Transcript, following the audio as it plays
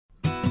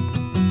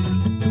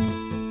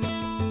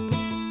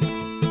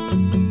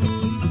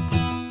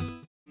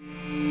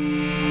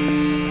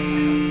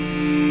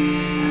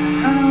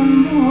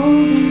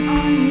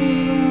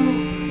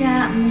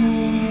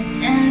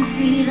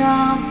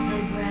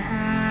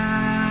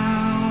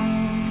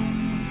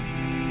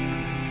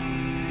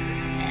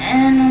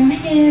And I'm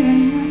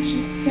hearing what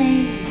you say,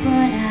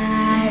 but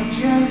I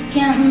just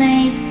can't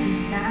make the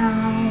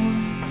sound.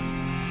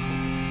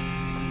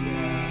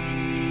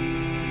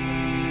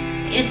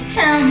 You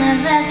tell me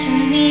that you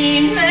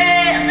need me,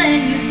 then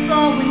you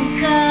go and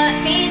cut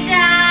me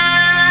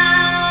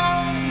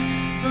down.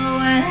 But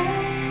wait,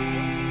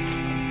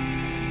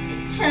 you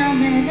tell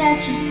me that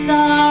you're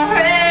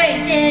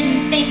sorry,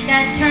 didn't think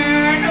I'd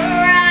turn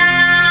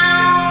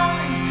around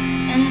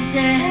and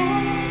say,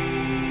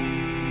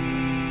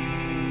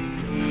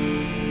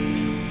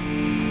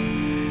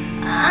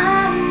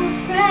 I'm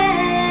afraid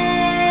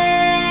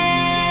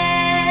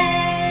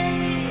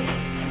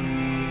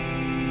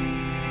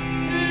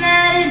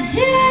that it's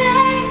too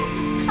late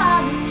to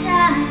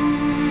apologize.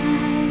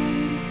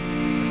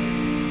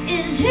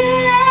 It's too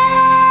late.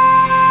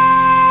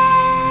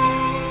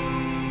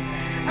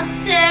 I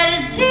said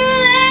it's too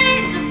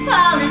late to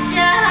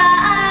apologize.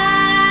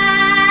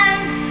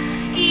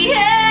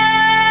 Yeah.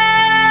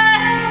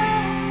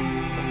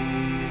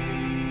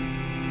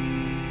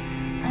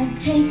 I'd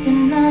take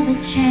another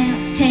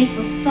chance, take a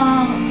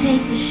fall,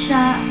 take a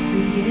shot for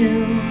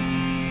you.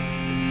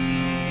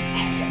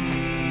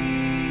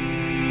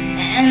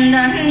 And I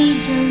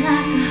need you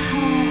like a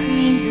heart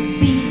needs a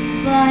beat,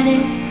 but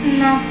it's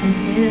nothing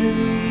new.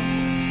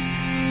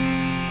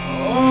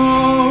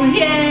 Oh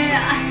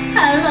yeah, I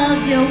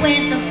loved you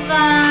with the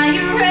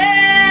fire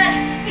red,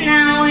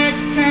 now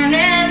it's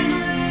turning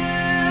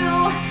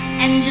blue.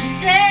 And you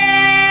say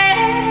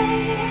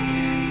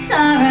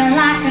sorry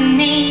like an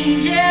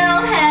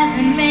angel,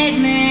 heaven made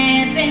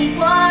me think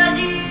was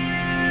you.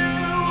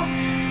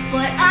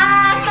 But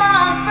I'm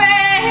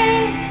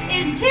afraid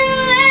it's too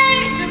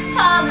late to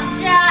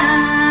apologize.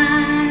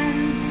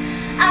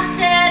 I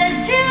said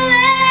it's too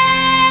late.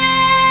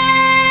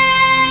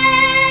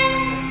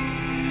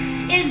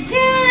 It's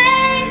too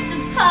late to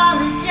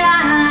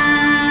apologize.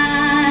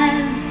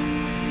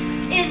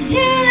 It's too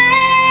late.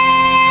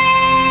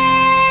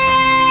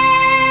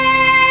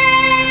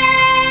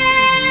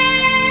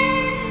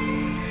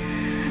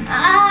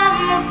 I'm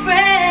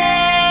afraid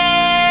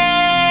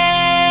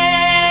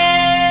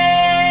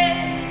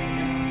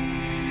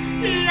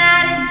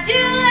that it's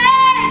too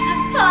late to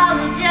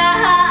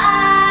apologize.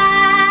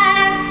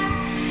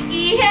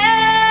 Yeah.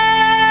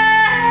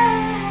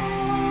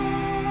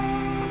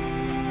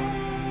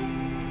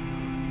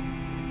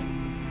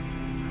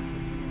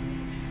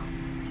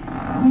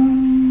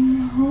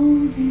 I'm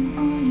holding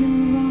on your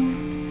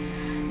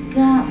rope,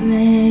 got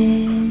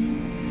me